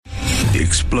The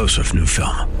explosive new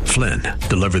film, Flynn,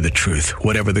 deliver the truth,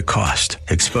 whatever the cost,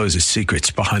 exposes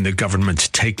secrets behind the government's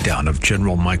takedown of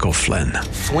General Michael Flynn.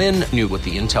 Flynn knew what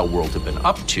the intel world had been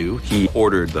up to. He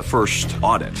ordered the first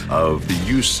audit of the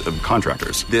use of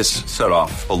contractors. This set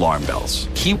off alarm bells.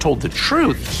 He told the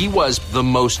truth. He was the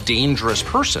most dangerous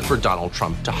person for Donald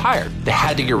Trump to hire. They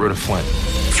had to get rid of Flynn.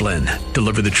 Flynn,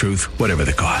 deliver the truth, whatever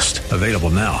the cost. Available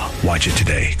now. Watch it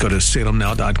today. Go to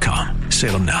salemnow.com.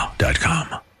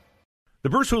 salemnow.com. The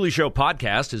Bruce Hooley Show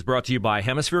podcast is brought to you by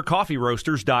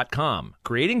HemisphereCoffeeRoasters.com.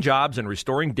 Creating jobs and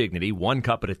restoring dignity one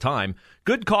cup at a time.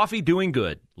 Good coffee doing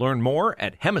good. Learn more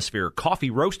at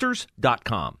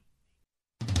HemisphereCoffeeRoasters.com.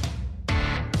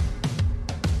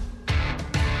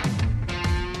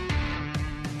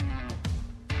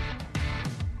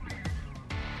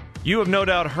 You have no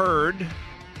doubt heard,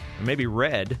 or maybe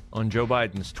read, on Joe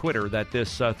Biden's Twitter that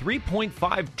this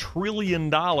 $3.5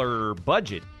 trillion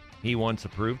budget he once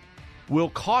approved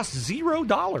will cost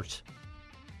 $0.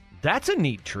 That's a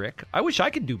neat trick. I wish I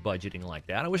could do budgeting like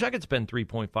that. I wish I could spend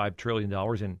 $3.5 trillion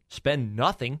and spend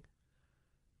nothing.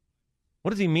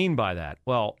 What does he mean by that?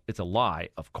 Well, it's a lie.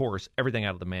 Of course, everything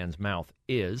out of the man's mouth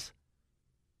is.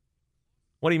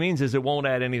 What he means is it won't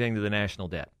add anything to the national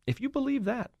debt. If you believe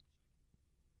that,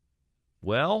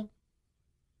 well,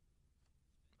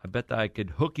 I bet that I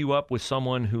could hook you up with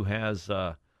someone who has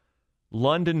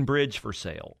London Bridge for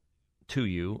sale to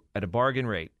you at a bargain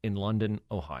rate in London,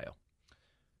 Ohio.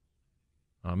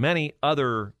 Many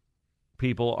other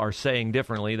people are saying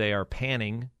differently. They are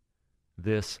panning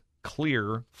this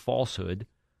clear falsehood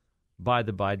by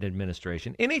the Biden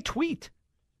administration in a tweet.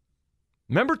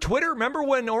 Remember Twitter? Remember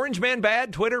when Orange Man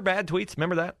bad, Twitter bad tweets?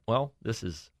 Remember that? Well, this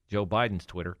is Joe Biden's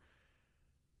Twitter.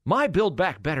 My Build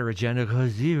Back Better agenda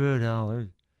costs $0.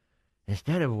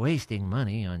 Instead of wasting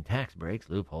money on tax breaks,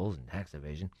 loopholes, and tax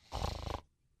evasion,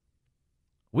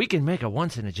 we can make a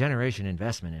once-in-a-generation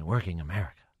investment in working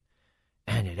America,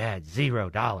 and it adds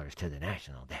 $0 to the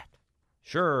national debt.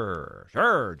 Sure,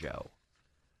 Joe.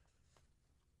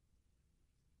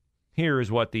 Here is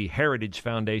what the Heritage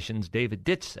Foundation's David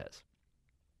Ditch says.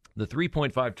 The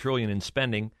 $3.5 trillion in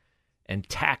spending and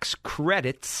tax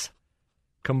credits,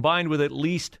 combined with at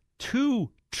least $2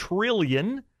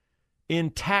 trillion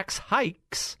in tax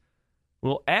hikes,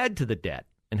 will add to the debt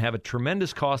and have a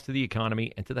tremendous cost to the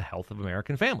economy and to the health of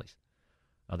American families.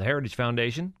 The Heritage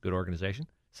Foundation, good organization,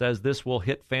 says this will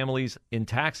hit families in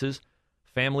taxes,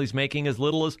 families making as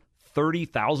little as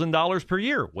 $30,000 per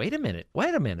year. Wait a minute.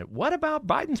 What about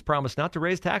Biden's promise not to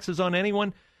raise taxes on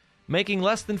anyone making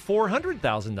less than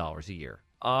 $400,000 a year?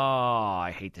 Oh,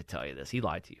 I hate to tell you this. He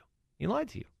lied to you.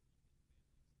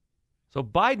 So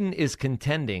Biden is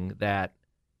contending that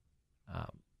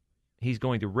he's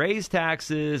going to raise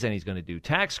taxes and he's going to do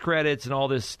tax credits and all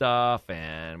this stuff,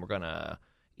 and we're going to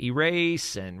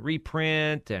erase and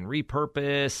reprint and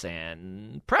repurpose,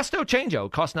 and presto changeo,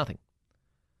 it costs nothing.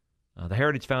 The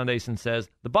Heritage Foundation says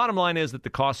the bottom line is that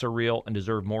the costs are real and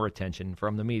deserve more attention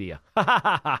from the media.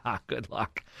 Good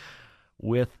luck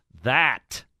with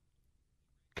that.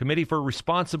 Committee for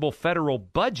Responsible Federal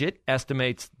Budget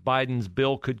estimates Biden's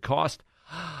bill could cost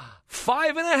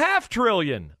 $5.5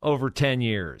 trillion over 10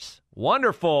 years.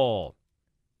 Wonderful.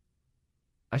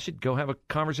 I should go have a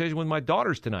conversation with my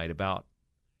daughters tonight about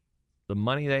the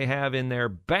money they have in their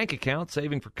bank account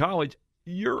saving for college.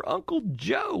 Your Uncle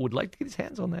Joe would like to get his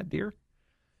hands on that, dear.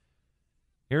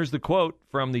 Here's the quote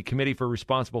from the Committee for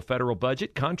Responsible Federal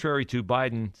Budget. Contrary to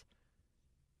Biden's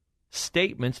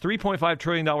statements, $3.5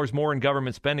 trillion more in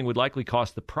government spending would likely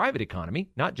cost the private economy,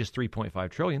 not just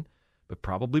 $3.5 trillion, but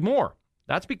probably more.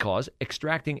 That's because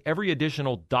extracting every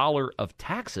additional dollar of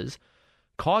taxes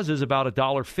causes about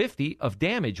 $1.50 of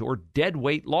damage or dead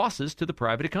weight losses to the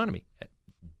private economy.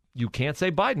 You can't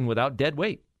say Biden without dead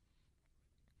weight.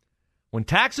 When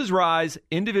taxes rise,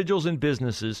 individuals and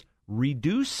businesses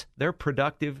reduce their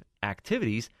productive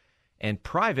activities and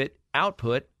private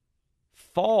output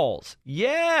falls.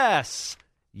 Yes.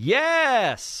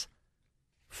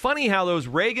 Funny how those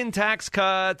Reagan tax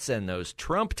cuts and those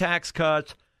Trump tax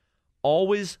cuts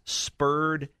always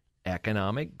spurred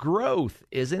economic growth,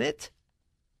 isn't it?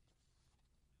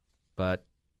 But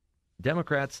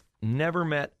Democrats never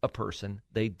met a person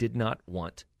they did not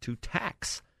want to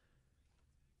tax.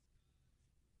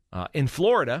 In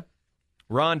Florida,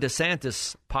 Ron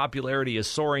DeSantis' popularity is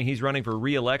soaring. He's running for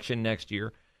re-election next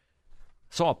year.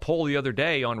 Saw a poll the other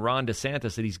day on Ron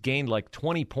DeSantis that he's gained like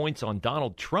 20 points on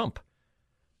Donald Trump.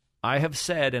 I have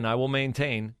said, and I will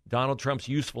maintain, Donald Trump's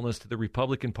usefulness to the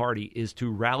Republican Party is to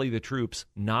rally the troops,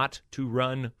 not to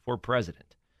run for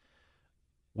president.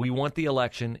 We want the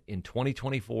election in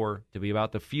 2024 to be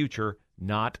about the future,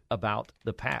 not about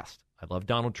the past. I love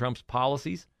Donald Trump's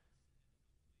policies.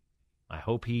 I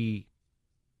hope he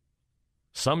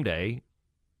someday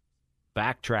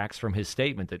backtracks from his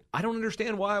statement that I don't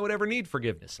understand why I would ever need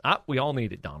forgiveness. We all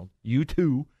need it, Donald. You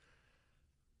too.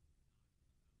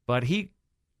 But he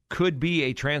could be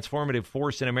a transformative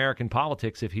force in American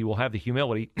politics if he will have the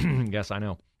humility, yes, I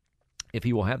know, if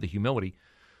he will have the humility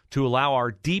to allow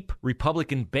our deep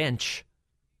Republican bench,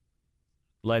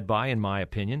 led by, in my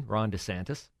opinion, Ron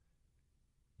DeSantis,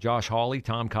 Josh Hawley,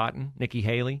 Tom Cotton, Nikki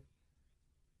Haley.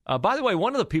 By the way,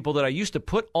 one of the people that I used to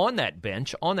put on that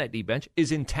bench, on that deep bench,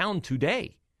 is in town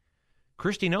today.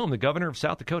 Kristi Noem, the governor of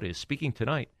South Dakota, is speaking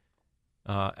tonight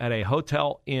at a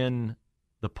hotel in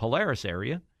the Polaris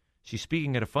area. She's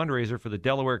speaking at a fundraiser for the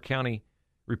Delaware County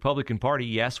Republican Party.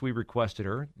 Yes, we requested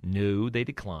her. No, they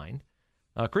declined.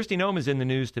 Kristi Noem is in the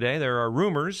news today. There are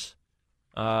rumors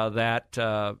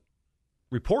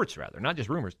reports, not just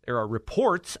rumors. There are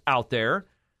reports out there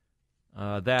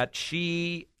that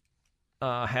she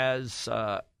has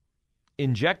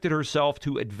injected herself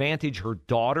to advantage her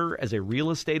daughter as a real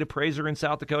estate appraiser in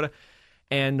South Dakota.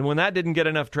 And when that didn't get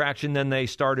enough traction, then they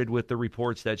started with the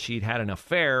reports that she'd had an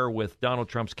affair with Donald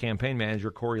Trump's campaign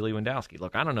manager, Corey Lewandowski.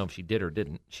 Look, I don't know if she did or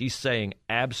didn't. She's saying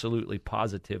absolutely,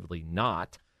 positively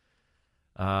not.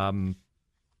 A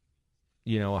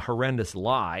horrendous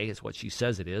lie is what she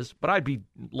says it is. But I'd be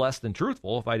less than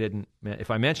truthful if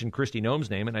I mentioned Kristi Noem's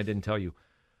name and I didn't tell you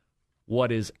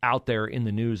what is out there in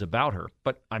the news about her.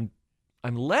 But I'm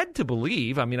led to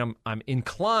believe, I'm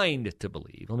inclined to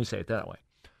believe, let me say it that way.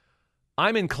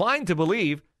 I'm inclined to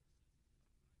believe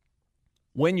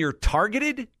when you're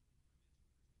targeted,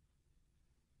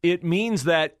 it means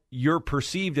that you're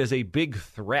perceived as a big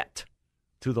threat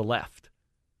to the left.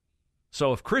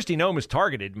 So if Kristi Noem is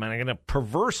targeted in a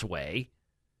perverse way,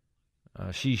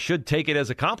 she should take it as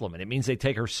a compliment. It means they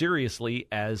take her seriously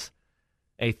as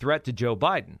a threat to Joe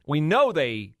Biden. We know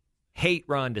they hate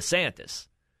Ron DeSantis.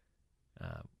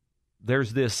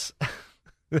 There's this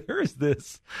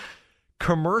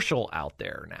commercial out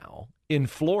there now in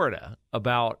Florida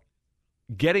about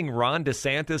getting Ron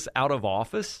DeSantis out of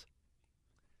office,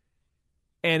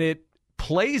 and it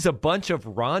plays a bunch of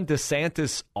Ron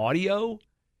DeSantis audio,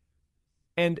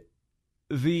 and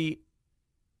the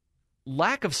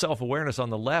lack of self-awareness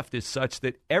on the left is such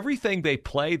that everything they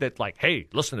play that, like, hey,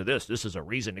 listen to this is a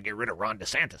reason to get rid of Ron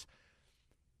DeSantis.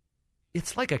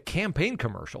 It's like a campaign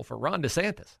commercial for Ron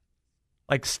DeSantis,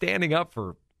 like standing up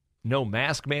for no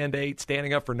mask mandate,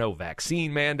 standing up for no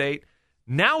vaccine mandate.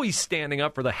 Now he's standing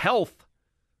up for the health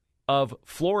of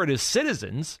Florida's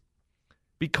citizens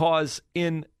because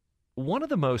in one of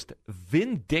the most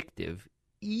vindictive,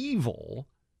 evil,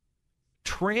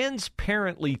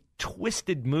 transparently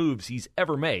twisted moves he's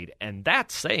ever made, and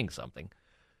that's saying something,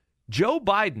 Joe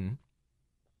Biden,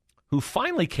 who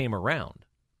finally came around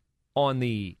on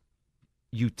the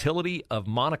utility of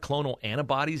monoclonal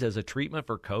antibodies as a treatment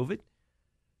for COVID,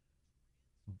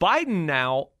 Biden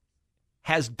now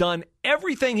has done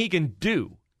everything he can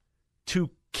do to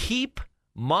keep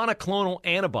monoclonal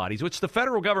antibodies, which the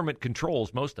federal government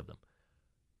controls most of them.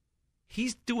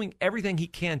 He's doing everything he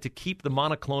can to keep the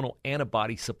monoclonal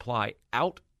antibody supply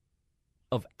out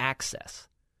of access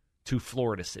to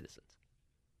Florida citizens.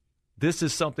 This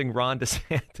is something Ron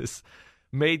DeSantis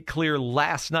made clear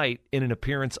last night in an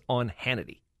appearance on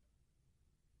Hannity.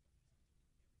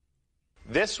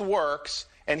 This works.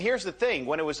 And here's the thing.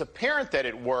 When it was apparent that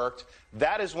it worked,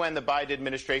 that is when the Biden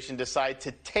administration decided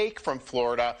to take from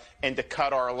Florida and to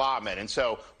cut our allotment. And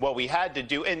so what we had to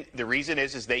do, and the reason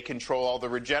is they control all the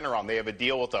Regeneron. They have a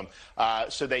deal with them.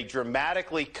 So they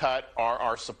dramatically cut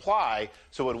our supply.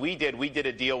 So what we did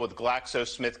a deal with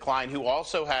GlaxoSmithKline, who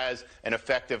also has an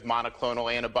effective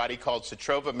monoclonal antibody called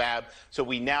Sotrovimab. So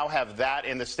we now have that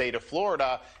in the state of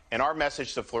Florida. And our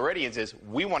message to Floridians is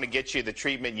we want to get you the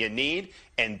treatment you need,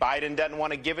 and Biden doesn't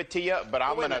want to give it to you, but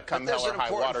I'm going to come hell or high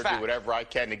water, do whatever I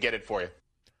can to get it for you.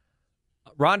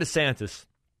 Ron DeSantis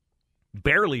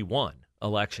barely won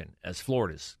election as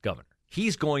Florida's governor.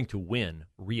 He's going to win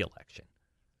re-election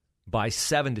by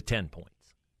 7 to 10 points.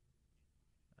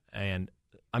 And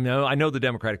I know the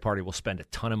Democratic Party will spend a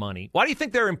ton of money. Why do you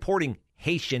think they're importing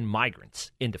Haitian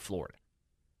migrants into Florida?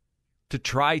 To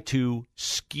try to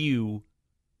skew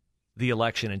the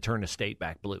election and turn the state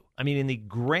back blue. I mean, in the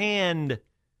grand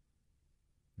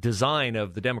design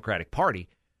of the Democratic Party,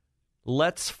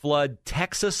 let's flood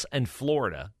Texas and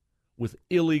Florida with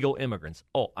illegal immigrants.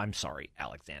 Oh, I'm sorry,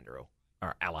 Alejandro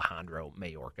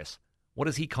Mayorkas. What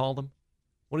does he call them?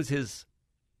 What is his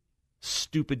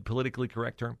stupid politically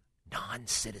correct term?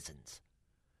 Non-citizens.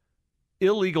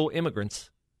 Illegal immigrants.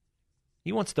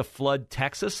 He wants to flood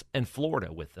Texas and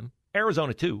Florida with them.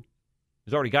 Arizona, too.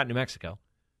 who's already got New Mexico,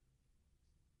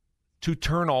 to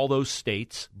turn all those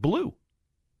states blue.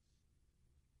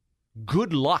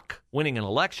 Good luck winning an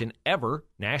election ever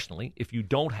nationally if you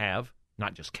don't have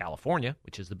not just California,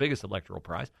 which is the biggest electoral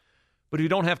prize, but if you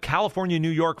don't have California, New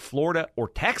York, Florida, or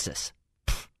Texas,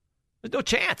 there's no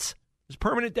chance. There's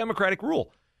permanent Democratic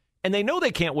rule. And they know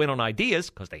they can't win on ideas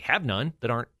because they have none that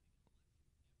aren't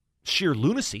sheer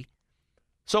lunacy.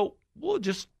 So we'll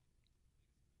just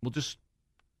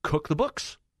cook the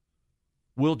books.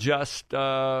 We'll just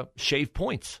shave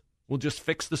points. We'll just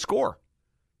fix the score.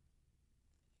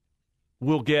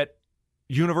 We'll get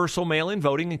universal mail-in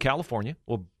voting in California.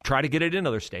 We'll try to get it in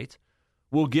other states.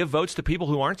 We'll give votes to people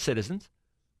who aren't citizens.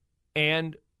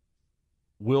 And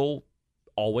we'll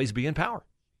always be in power.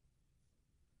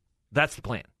 That's the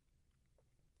plan.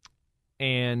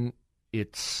 And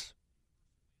it's,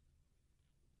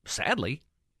 sadly,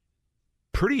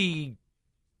 pretty,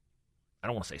 I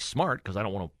don't want to say smart, because I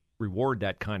don't want to reward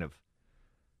that kind of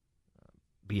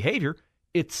behavior.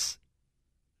 It's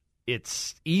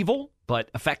evil,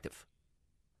 but effective.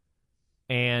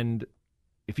 And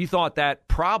if you thought that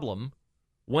problem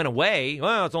went away,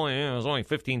 well, it's only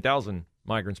 15,000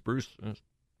 migrants, Bruce. It's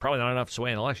probably not enough to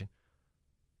sway an election.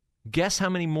 Guess how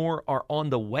many more are on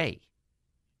the way?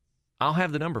 I'll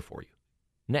have the number for you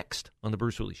next on the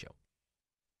Bruce Hooley Show.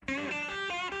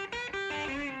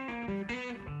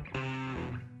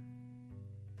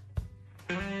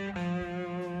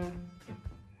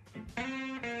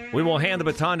 We will hand the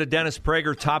baton to Dennis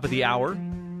Prager, top of the hour.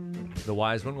 The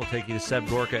wise one will take you to Seb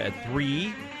Gorka at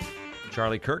 3.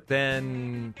 Charlie Kirk,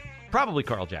 then probably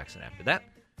Carl Jackson after that.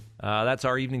 That's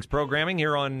our evening's programming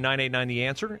here on 989 The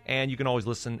Answer, and you can always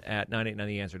listen at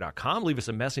 989theanswer.com. Leave us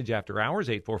a message after hours,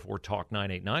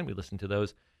 844-TALK-989. We listen to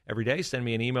those every day. Send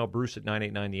me an email, bruce at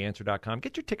 989theanswer.com.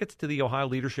 Get your tickets to the Ohio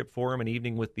Leadership Forum, an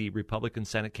evening with the Republican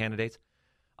Senate candidates.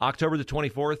 October the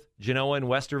 24th, Genoa and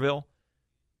Westerville.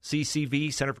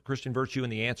 CCV, Center for Christian Virtue,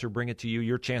 and The Answer bring it to you.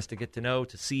 Your chance to get to know,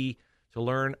 to see, to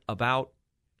learn about,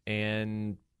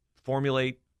 and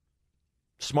formulate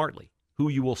smartly who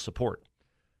you will support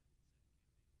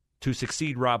to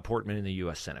succeed Rob Portman in the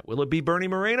U.S. Senate. Will it be Bernie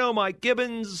Moreno, Mike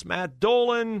Gibbons, Matt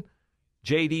Dolan,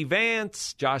 J.D.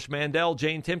 Vance, Josh Mandel,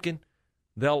 Jane Timken?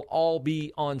 They'll all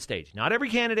be on stage. Not every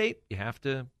candidate. You have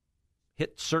to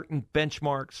hit certain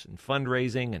benchmarks and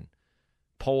fundraising and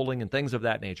polling and things of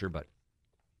that nature, but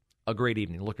a great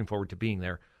evening. Looking forward to being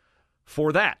there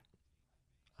for that.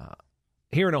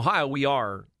 Here in Ohio, we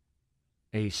are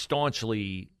a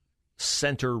staunchly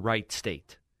center-right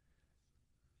state.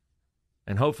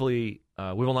 And hopefully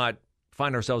we will not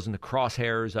find ourselves in the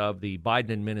crosshairs of the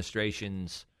Biden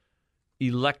administration's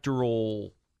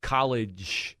electoral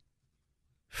college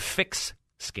fix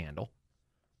scandal.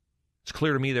 It's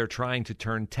clear to me they're trying to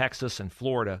turn Texas and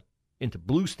Florida into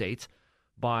blue states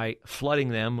by flooding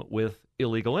them with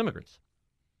illegal immigrants.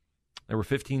 There were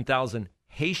 15,000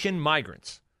 Haitian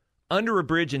migrants under a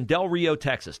bridge in Del Rio,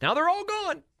 Texas. Now they're all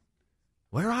gone.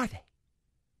 Where are they?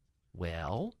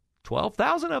 Well,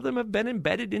 12,000 of them have been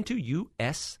embedded into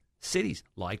U.S. cities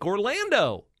like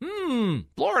Orlando.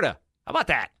 Florida. How about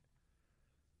that?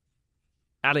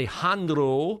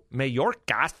 Alejandro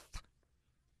Mayorkas,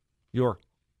 your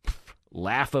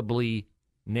laughably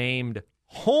named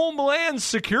Homeland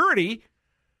Security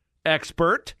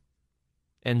expert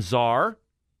and czar,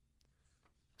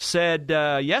 said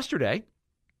yesterday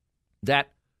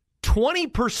that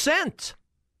 20%,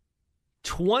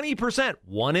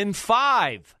 1 in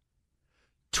 5,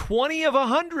 20 of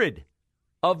 100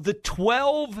 of the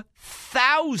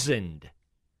 12,000,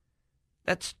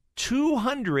 that's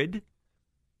 200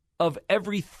 of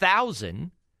every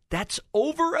 1,000, that's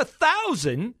over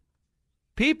 1,000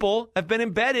 people have been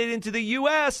embedded into the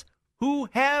U.S. who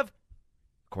have,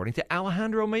 according to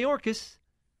Alejandro Mayorkas,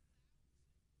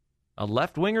 a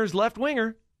left-winger's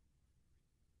left-winger,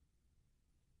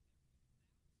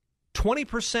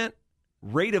 20%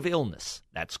 rate of illness.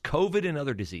 That's COVID and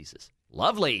other diseases.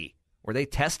 Lovely. Were they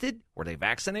tested? Were they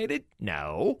vaccinated?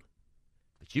 No.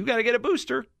 But you got to get a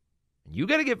booster. And you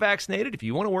got to get vaccinated if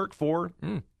you want to work for,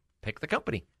 pick the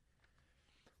company.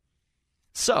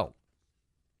 So,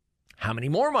 how many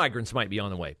more migrants might be on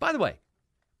the way? By the way,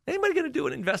 anybody going to do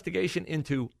an investigation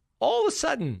into all of a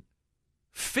sudden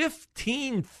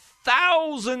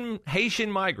 15,000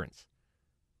 Haitian migrants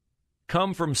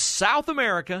come from South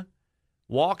America,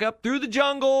 walk up through the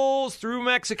jungles, through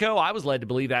Mexico? I was led to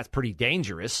believe that's pretty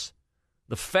dangerous.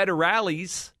 The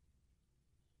federales,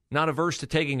 not averse to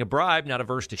taking a bribe, not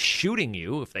averse to shooting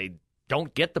you if they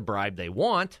don't get the bribe they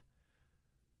want.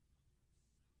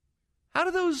 How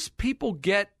do those people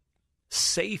get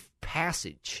safe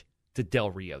passage to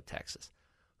Del Rio, Texas.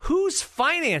 Who's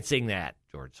financing that,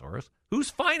 George Soros? Who's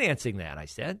financing that, I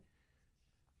said.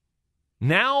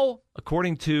 Now,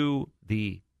 according to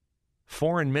the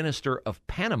foreign minister of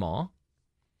Panama,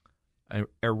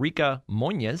 Enrique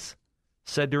Muñoz,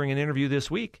 said during an interview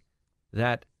this week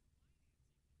that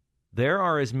there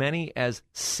are as many as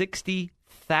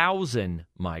 60,000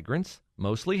 migrants,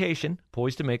 mostly Haitian,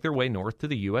 poised to make their way north to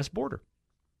the U.S. border.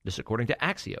 This according to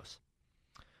Axios.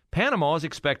 Panama is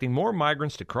expecting more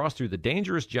migrants to cross through the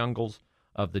dangerous jungles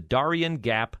of the Darien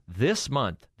Gap this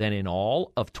month than in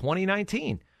all of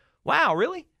 2019. Wow,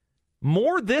 really?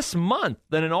 More this month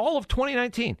than in all of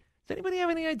 2019. Does anybody have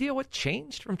any idea what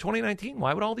changed from 2019?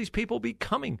 Why would all these people be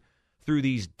coming through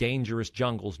these dangerous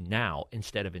jungles now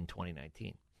instead of in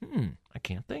 2019? I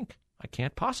can't think. I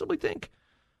can't possibly think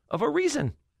of a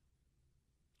reason.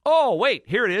 Oh, wait,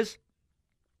 here it is.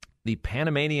 The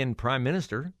Panamanian foreign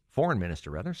minister,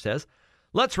 says,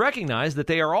 let's recognize that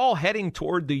they are all heading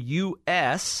toward the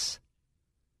U.S.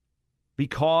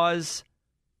 because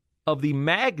of the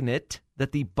magnet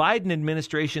that the Biden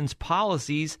administration's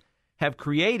policies have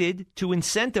created to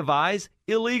incentivize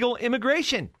illegal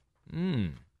immigration.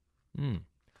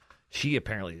 She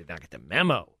apparently did not get the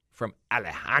memo from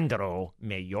Alejandro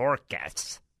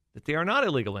Mayorkas that they are not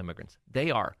illegal immigrants. They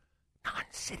are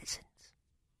non-citizens.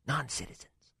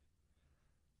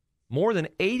 More than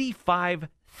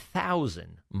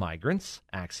 85,000 migrants,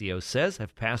 Axios says,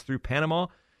 have passed through Panama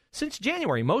since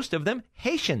January, most of them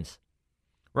Haitians.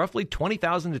 Roughly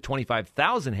 20,000 to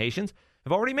 25,000 Haitians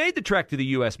have already made the trek to the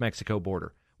U.S.-Mexico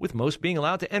border, with most being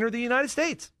allowed to enter the United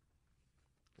States.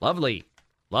 Lovely.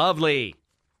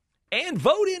 And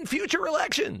vote in future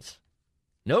elections.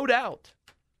 No doubt.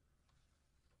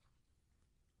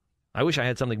 I wish I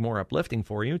had something more uplifting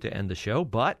for you to end the show,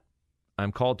 but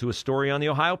I'm called to a story on the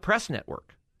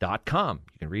OhioPressNetwork.com.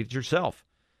 You can read it yourself.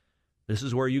 This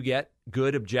is where you get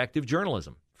good, objective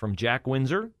journalism from Jack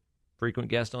Windsor, frequent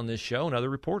guest on this show, and other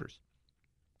reporters.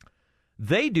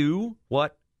 They do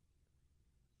what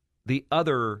the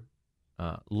other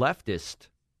leftist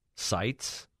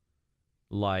sites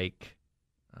like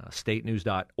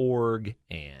statenews.org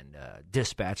and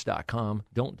dispatch.com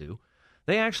don't do.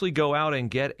 They actually go out and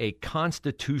get a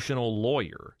constitutional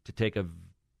lawyer to take a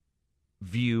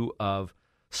view of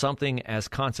something as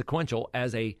consequential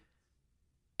as a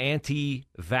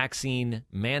anti-vaccine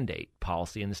mandate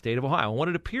policy in the state of Ohio. And what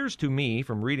it appears to me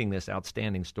from reading this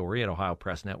outstanding story at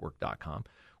OhioPressNetwork.com,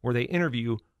 where they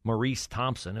interview Maurice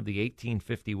Thompson of the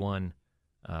 1851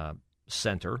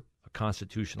 Center, a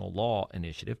constitutional law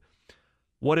initiative,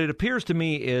 what it appears to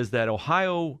me is that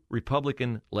Ohio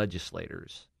Republican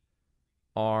legislators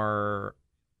are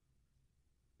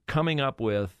coming up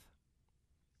with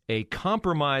a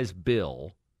compromise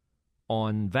bill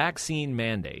on vaccine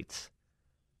mandates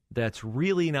that's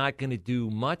really not going to do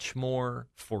much more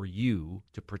for you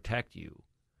to protect you,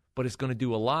 but it's going to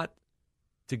do a lot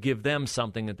to give them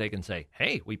something that they can say,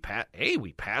 hey, we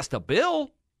passed a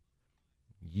bill.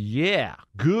 Yeah,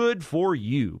 good for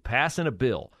you, passing a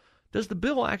bill. Does the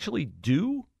bill actually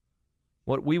do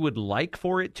what we would like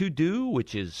for it to do,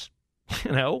 which is,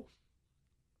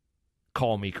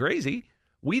 call me crazy.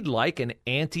 We'd like an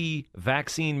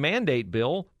anti-vaccine mandate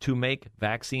bill to make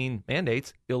vaccine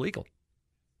mandates illegal.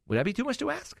 Would that be too much to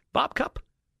ask? Bob Cupp,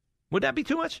 would that be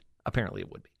too much? Apparently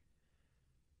it would be.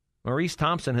 Maurice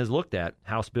Thompson has looked at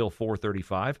House Bill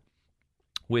 435,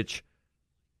 which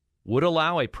would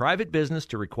allow a private business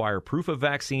to require proof of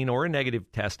vaccine or a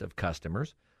negative test of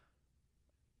customers.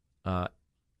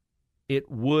 It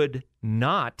would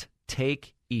not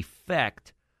take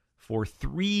effect for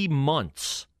 3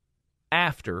 months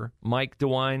after Mike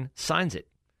DeWine signs it.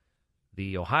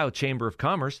 The Ohio Chamber of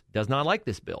Commerce does not like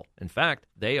this bill. In fact,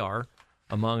 they are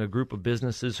among a group of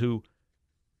businesses who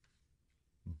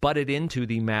butted into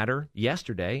the matter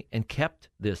yesterday and kept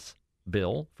this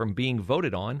bill from being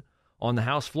voted on the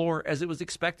House floor as it was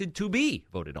expected to be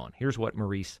voted on. Here's what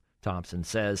Maurice Thompson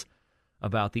says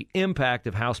about the impact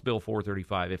of House Bill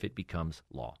 435 if it becomes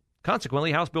law.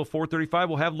 Consequently, House Bill 435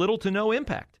 will have little to no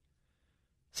impact,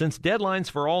 since deadlines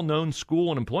for all known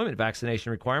school and employment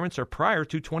vaccination requirements are prior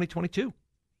to 2022.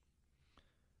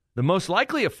 The most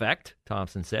likely effect,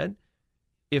 Thompson said,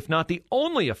 if not the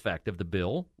only effect of the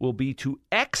bill, will be to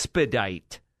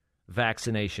expedite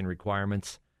vaccination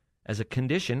requirements as a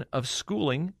condition of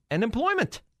schooling and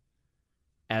employment.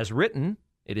 As written,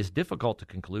 it is difficult to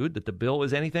conclude that the bill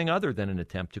is anything other than an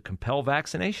attempt to compel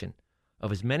vaccination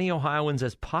of as many Ohioans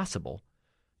as possible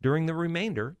during the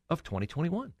remainder of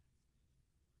 2021.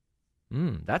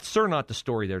 That's sure not the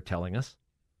story they're telling us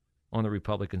on the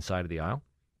Republican side of the aisle.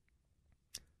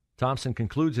 Thompson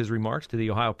concludes his remarks to the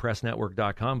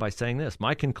OhioPressNetwork.com by saying this: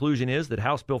 "My conclusion is that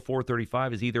House Bill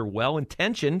 435 is either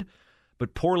well-intentioned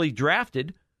but poorly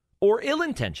drafted or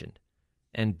ill-intentioned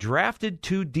and drafted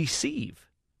to deceive.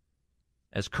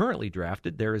 As currently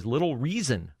drafted, there is little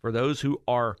reason for those who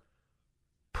are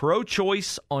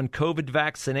pro-choice on COVID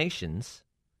vaccinations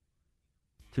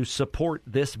to support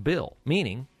this bill."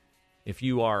 Meaning, if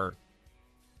you are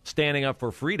standing up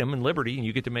for freedom and liberty and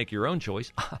you get to make your own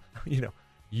choice,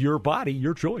 your body,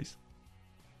 your choice.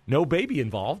 No baby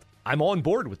involved. I'm on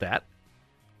board with that.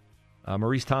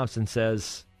 Maurice Thompson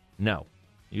says, no.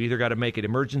 You either got to make it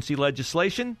emergency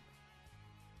legislation, and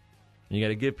you got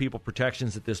to give people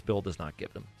protections that this bill does not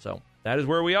give them. So that is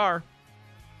where we are.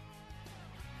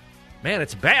 Man,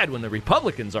 it's bad when the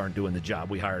Republicans aren't doing the job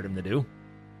we hired them to do.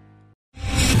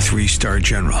 3-star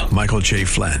General Michael J.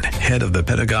 Flynn, head of the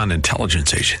Pentagon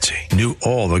Intelligence Agency, knew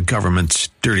all the government's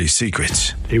dirty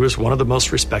secrets. He was one of the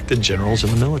most respected generals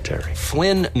in the military.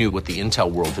 Flynn knew what the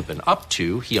intel world had been up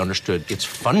to. He understood its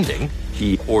funding.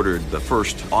 He ordered the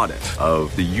first audit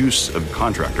of the use of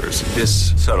contractors.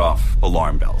 This set off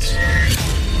alarm bells.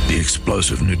 The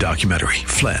explosive new documentary,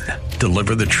 Flynn,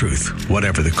 Deliver the Truth,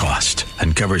 Whatever the Cost,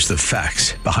 uncovers the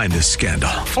facts behind this scandal.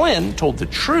 Flynn told the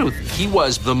truth. He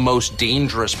was the most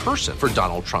dangerous person for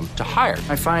Donald Trump to hire.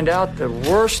 I find out the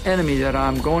worst enemy that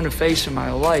I'm going to face in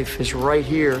my life is right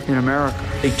here in America.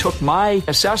 They took my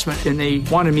assessment and they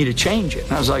wanted me to change it.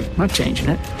 And I was like, I'm not changing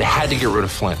it. They had to get rid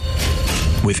of Flynn.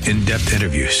 With in-depth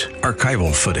interviews,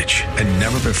 archival footage, and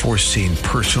never-before-seen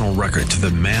personal records of the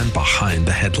man behind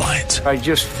the headlines. I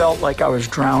just felt like I was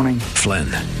drowning. Flynn,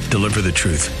 Deliver the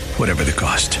Truth, Whatever the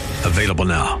Cost. Available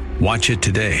now. Watch it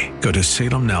today. Go to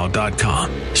salemnow.com.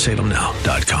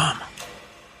 salemnow.com.